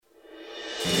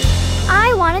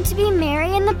wanted to be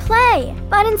Mary in the play,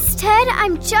 but instead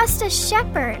I'm just a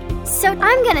shepherd. So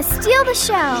I'm gonna steal the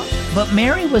show. But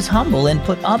Mary was humble and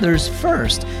put others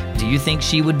first. Do you think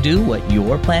she would do what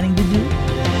you're planning to do?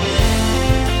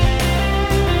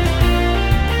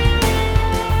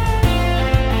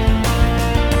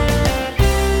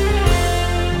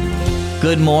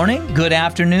 Good morning, good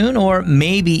afternoon, or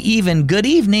maybe even good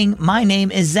evening. My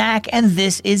name is Zach, and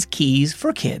this is Keys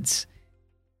for Kids.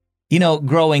 You know,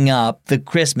 growing up, the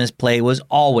Christmas play was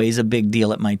always a big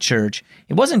deal at my church.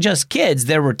 It wasn't just kids,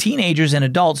 there were teenagers and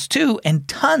adults too, and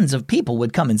tons of people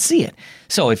would come and see it.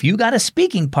 So if you got a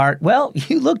speaking part, well,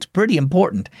 you looked pretty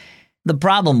important. The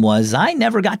problem was I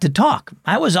never got to talk.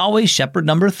 I was always shepherd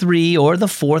number 3 or the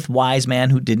 4th wise man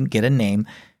who didn't get a name.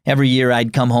 Every year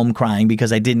I'd come home crying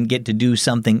because I didn't get to do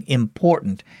something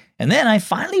important. And then I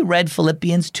finally read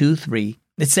Philippians 2:3.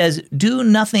 It says, "Do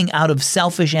nothing out of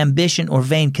selfish ambition or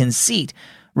vain conceit.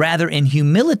 Rather, in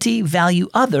humility, value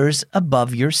others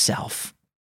above yourself."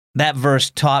 That verse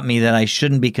taught me that I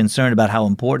shouldn't be concerned about how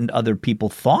important other people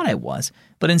thought I was,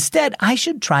 but instead I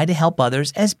should try to help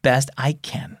others as best I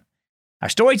can. Our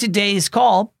story today is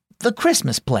called The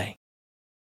Christmas Play.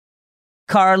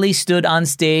 Carly stood on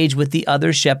stage with the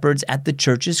other shepherds at the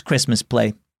church's Christmas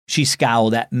play. She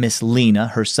scowled at Miss Lena,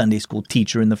 her Sunday school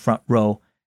teacher in the front row.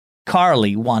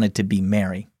 Carly wanted to be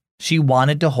Mary. She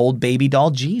wanted to hold baby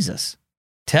doll Jesus.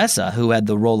 Tessa, who had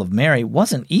the role of Mary,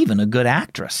 wasn't even a good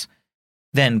actress.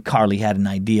 Then Carly had an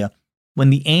idea. When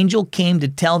the angel came to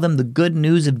tell them the good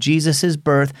news of Jesus'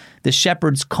 birth, the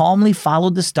shepherds calmly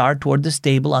followed the star toward the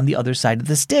stable on the other side of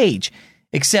the stage,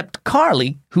 except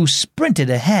Carly, who sprinted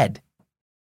ahead.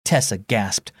 Tessa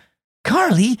gasped.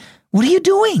 "Carly, what are you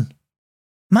doing?"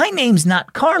 "My name's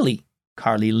not Carly."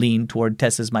 Carly leaned toward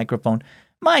Tessa's microphone.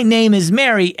 "My name is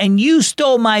Mary, and you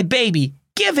stole my baby.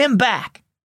 Give him back."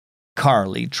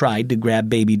 Carly tried to grab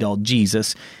baby doll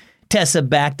Jesus. Tessa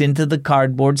backed into the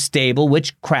cardboard stable,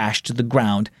 which crashed to the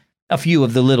ground. A few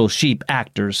of the little sheep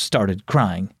actors started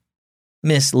crying.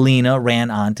 Miss Lena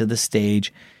ran onto the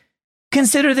stage.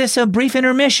 "Consider this a brief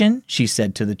intermission," she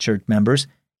said to the church members.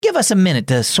 "Give us a minute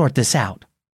to sort this out."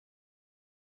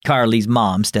 Carly's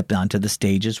mom stepped onto the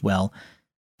stage as well.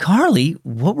 "Carly,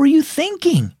 what were you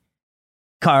thinking?"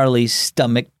 Carly's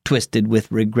stomach twisted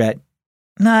with regret.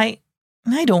 I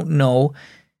don't know.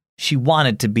 She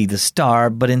wanted to be the star,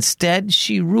 but instead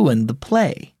she ruined the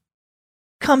play.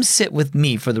 "Come sit with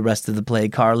me for the rest of the play,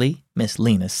 Carly," Miss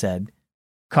Lena said.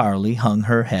 Carly hung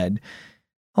her head.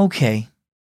 "Okay."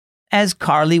 As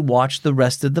Carly watched the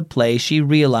rest of the play, she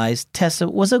realized Tessa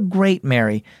was a great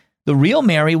Mary. The real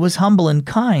Mary was humble and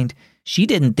kind. She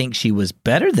didn't think she was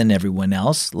better than everyone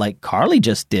else, like Carly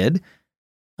just did.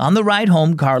 On the ride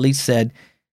home, Carly said,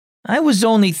 "I was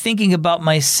only thinking about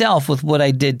myself with what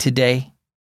I did today."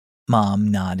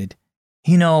 Mom nodded.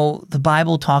 "You know, the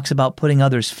Bible talks about putting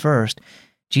others first.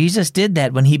 Jesus did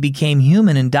that when he became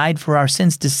human and died for our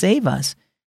sins to save us.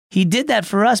 He did that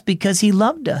for us because he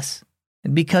loved us.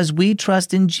 And because we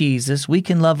trust in Jesus, we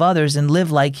can love others and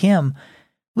live like him.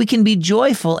 We can be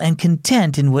joyful and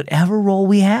content in whatever role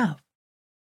we have."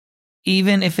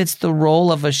 "Even if it's the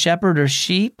role of a shepherd or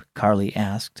sheep?" Carly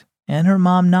asked, and her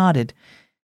mom nodded.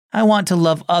 "I want to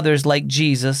love others like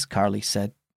Jesus," Carly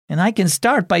said, "and I can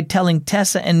start by telling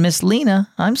Tessa and Miss Lena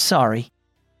I'm sorry."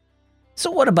 So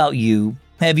what about you?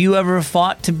 Have you ever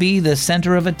fought to be the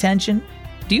center of attention?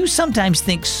 Do you sometimes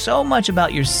think so much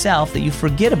about yourself that you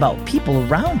forget about people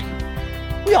around you?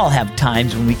 We all have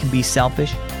times when we can be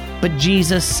selfish, but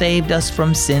Jesus saved us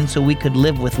from sin so we could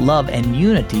live with love and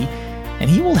unity, and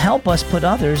he will help us put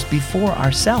others before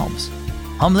ourselves.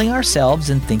 Humbling ourselves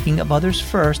and thinking of others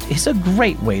first is a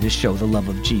great way to show the love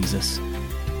of Jesus.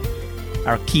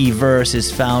 Our key verse is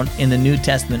found in the New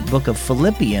Testament book of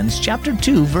Philippians, chapter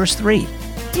 2, verse 3.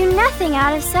 "Do nothing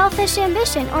out of selfish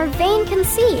ambition or vain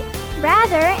conceit.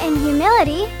 Rather, in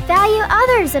humility, value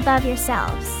others above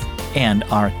yourselves." And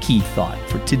our key thought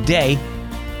for today,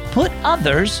 put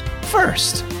others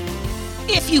first.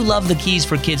 If you love the Keys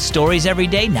for Kids stories every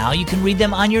day, now you can read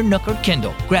them on your Nook or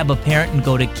Kindle. Grab a parent and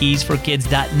go to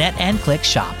keysforkids.net and click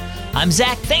shop. I'm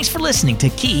Zach. Thanks for listening to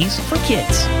Keys for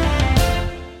Kids.